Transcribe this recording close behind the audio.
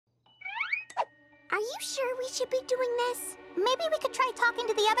Are you sure we should be doing this? Maybe we could try talking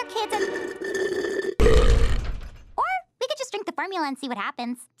to the other kids and... Or we could just drink the formula and see what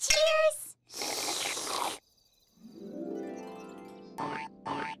happens. Cheers!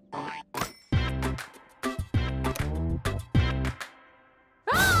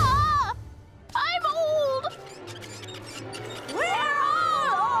 Ah! I'm old! We're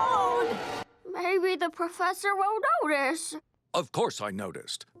all old! Maybe the professor won't notice. Of course I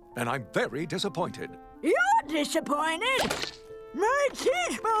noticed, and I'm very disappointed. You're disappointed? My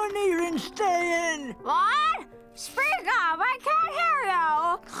teaspoon even staying. What? Speak up, I can't hear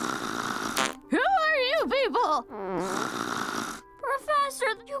you. Who are you people?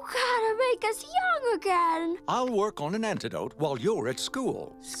 Professor, you gotta make us young again. I'll work on an antidote while you're at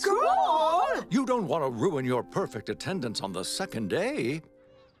school. School? You don't want to ruin your perfect attendance on the second day.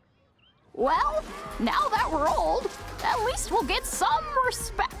 Well, now that we're old, at least we'll get some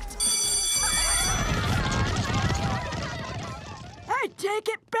respect. I take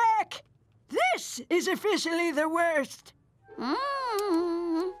it back. This is officially the worst.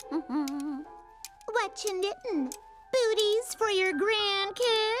 What you knitting? Booties for your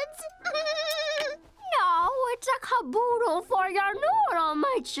grandkids? No, it's a caboodle for your noodle,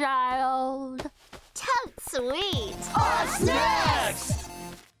 my child. Totes sweet. Us next!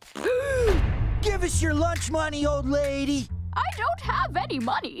 Give us your lunch money, old lady. I don't have any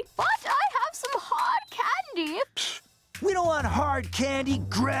money, but I have some hard candy. We don't want hard candy,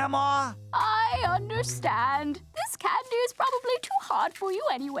 Grandma. I understand. This candy is probably too hard for you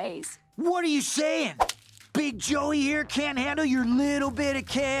anyways. What are you saying? Big Joey here can't handle your little bit of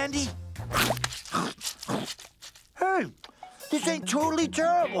candy? Hey, this ain't totally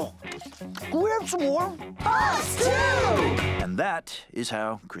terrible. Can we have some more? Us too! And that is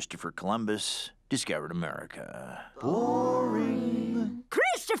how Christopher Columbus discovered America. Boring.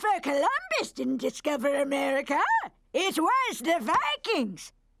 Christopher Columbus didn't discover America. It was the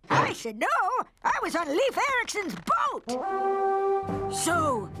Vikings. I should know. I was on Leif Erikson's boat.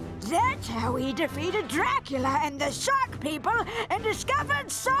 So, that's how he defeated Dracula and the Shark People and discovered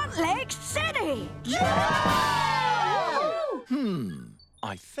Salt Lake City.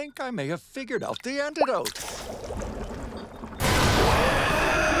 I think I may have figured out the antidote.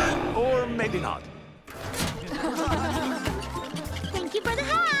 Or maybe not. Thank you for the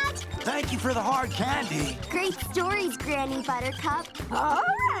hat. Thank you for the hard candy. Great stories, Granny Buttercup. All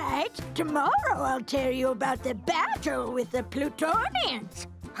right. Tomorrow I'll tell you about the battle with the Plutonians.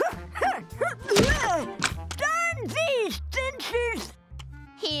 Darn these dentures!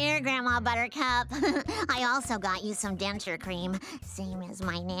 Here, Grandma Buttercup. I also got you some denture cream. Same as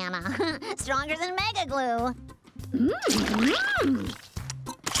my Nana. Stronger than Mega Glue.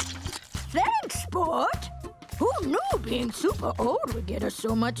 Thanks, sport. Who knew being super old would get us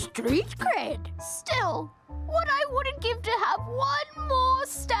so much street cred? Still, what I wouldn't give to have one more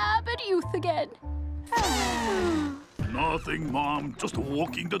stab at youth again. Nothing, Mom. Just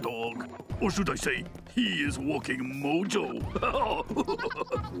walking the dog. Or should I say, he is walking Mojo.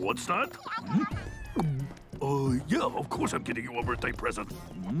 What's that? Yeah, of course I'm getting you a birthday present.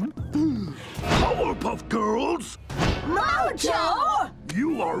 Powerpuff Girls! Mojo!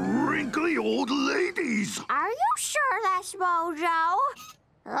 You are wrinkly old ladies! Are you sure that's Mojo?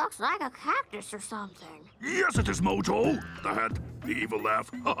 It looks like a cactus or something. Yes, it is Mojo. The hat, the evil laugh,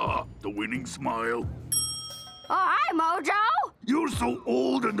 the winning smile. Oh, hi, Mojo! You're so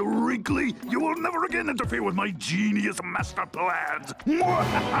old and wrinkly, you will never again interfere with my genius master plans.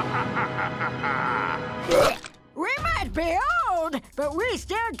 We might be old, but we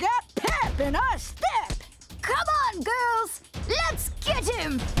still got pep in our step. Come on, girls! Let's get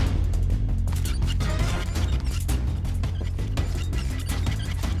him!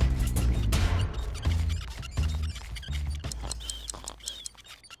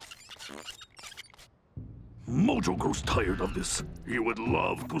 Mojo grows tired of this. He would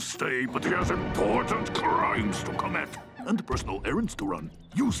love to stay, but he has important crimes to commit and personal errands to run.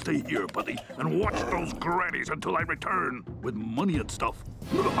 You stay here, buddy, and watch those grannies until I return with money and stuff.